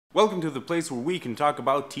Welcome to the place where we can talk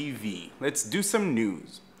about TV. Let's do some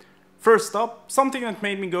news. First up, something that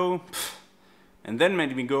made me go, pfft, and then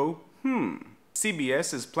made me go,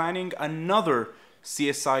 CBS is planning another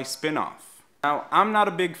CSI spin-off. Now, I'm not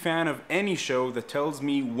a big fan of any show that tells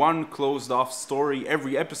me one closed-off story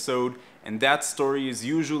every episode, and that story is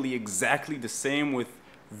usually exactly the same with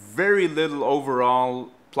very little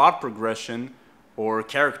overall plot progression or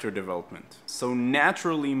character development. So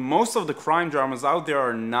naturally, most of the crime dramas out there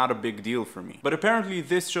are not a big deal for me. But apparently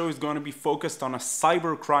this show is going to be focused on a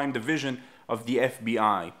cybercrime division of the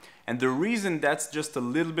FBI. And the reason that's just a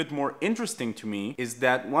little bit more interesting to me is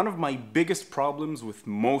that one of my biggest problems with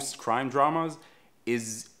most crime dramas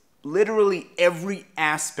is literally every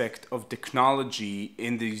aspect of technology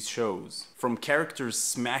in these shows. From characters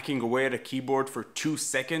smacking away at a keyboard for 2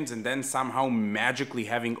 seconds and then somehow magically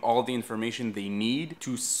having all the information they need,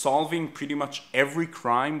 to solving pretty much every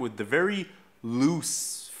crime with the very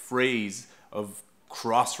loose phrase of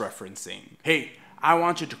cross-referencing. Hey, I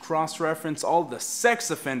want you to cross-reference all the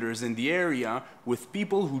sex offenders in the area with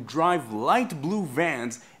people who drive light blue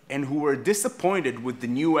vans and who are disappointed with the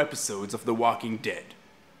new episodes of The Walking Dead.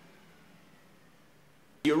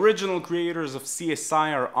 The original creators of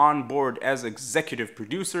CSI are on board as executive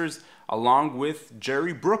producers, along with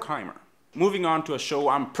Jerry Bruckheimer. Moving on to a show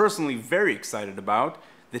I'm personally very excited about,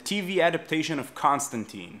 the TV adaptation of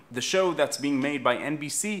Constantine. The show that's being made by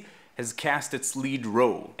NBC has cast its lead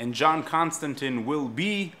role, and John Constantine will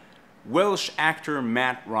be Welsh actor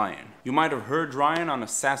Matt Ryan. You might have heard Ryan on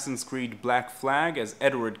Assassin's Creed Black Flag as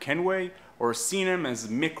Edward Kenway, or seen him as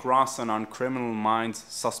Mick Rawson on Criminal Minds'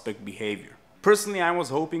 Suspect Behavior. Personally, I was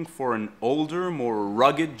hoping for an older, more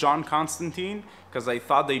rugged John Constantine, because I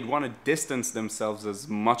thought they'd want to distance themselves as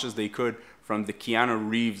much as they could from the Keanu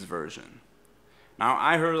Reeves version. Now,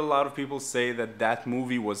 I heard a lot of people say that that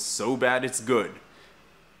movie was so bad it's good.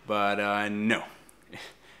 But no,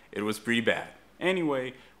 it was pretty bad.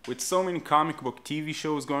 Anyway, with so many comic book TV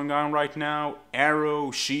shows going on right now, Arrow,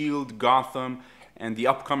 S.H.I.E.L.D., Gotham, and the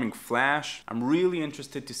upcoming Flash, I'm really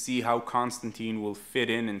interested to see how Constantine will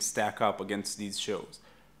fit in and stack up against these shows.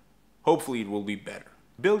 Hopefully it will be better.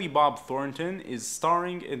 Billy Bob Thornton is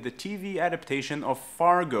starring in the TV adaptation of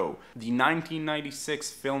Fargo, the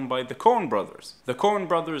 1996 film by the Coen brothers. The Coen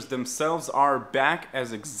brothers themselves are back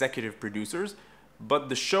as executive producers, but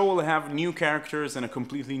the show will have new characters and a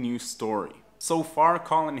completely new story. So far,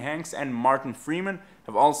 Colin Hanks and Martin Freeman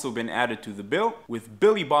have also been added to the bill, with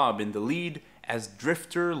Billy Bob in the lead as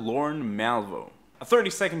Drifter Lorne Malvo. A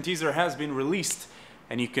 30-second teaser has been released,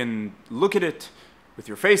 and you can look at it with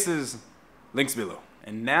your faces, links below.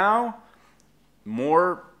 And now,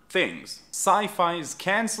 more things. Sci-Fi is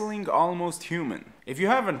canceling Almost Human. If you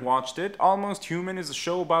haven't watched it, Almost Human is a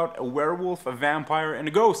show about a werewolf, a vampire, and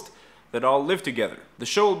a ghost that all live together. The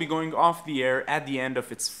show will be going off the air at the end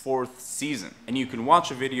of its 4th season, and you can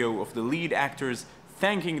watch a video of the lead actors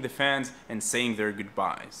thanking the fans and saying their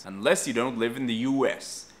goodbyes. Unless you don't live in the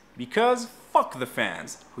US. Because fuck the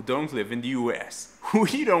fans who don't live in the US.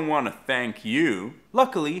 We don't want to thank you.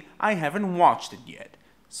 Luckily, I haven't watched it yet,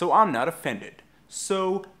 so I'm not offended.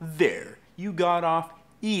 So there, you got off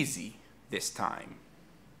easy this time.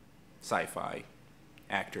 Sci-fi.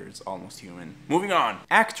 Actors, Almost Human. Moving on.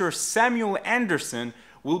 Actor Samuel Anderson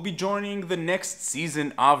will be joining the next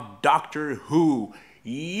season of Doctor Who.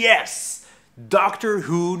 Yes! Doctor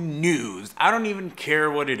Who news. I don't even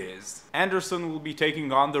care what it is. Anderson will be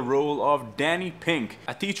taking on the role of Danny Pink,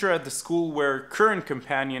 a teacher at the school where current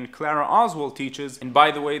companion Clara Oswald teaches, and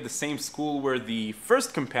by the way, the same school where the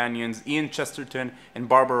first companions Ian Chesterton and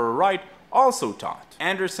Barbara Wright also taught.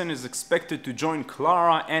 Anderson is expected to join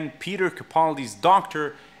Clara and Peter Capaldi's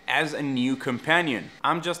Doctor as a new companion.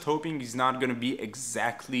 I'm just hoping he's not gonna be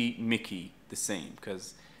exactly Mickey the same,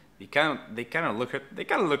 because they kind of look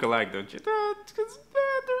alike, don't you? There's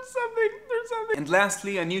something. And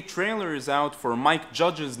lastly, a new trailer is out for Mike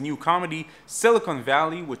Judge's new comedy Silicon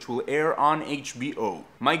Valley, which will air on HBO.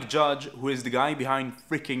 Mike Judge, who is the guy behind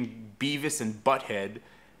freaking Beavis and Butthead,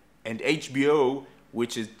 and HBO,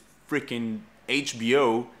 which is freaking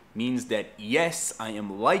HBO, means that yes, I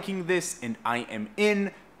am liking this and I am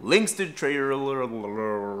in. Links to the trailer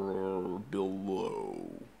below.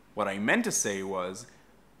 What I meant to say was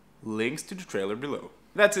links to the trailer below.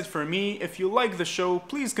 That's it for me. If you like the show,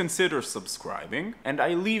 please consider subscribing. And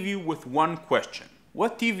I leave you with one question.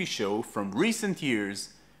 What TV show from recent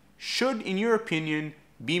years should, in your opinion,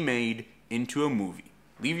 be made into a movie?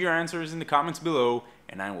 Leave your answers in the comments below,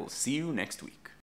 and I will see you next week.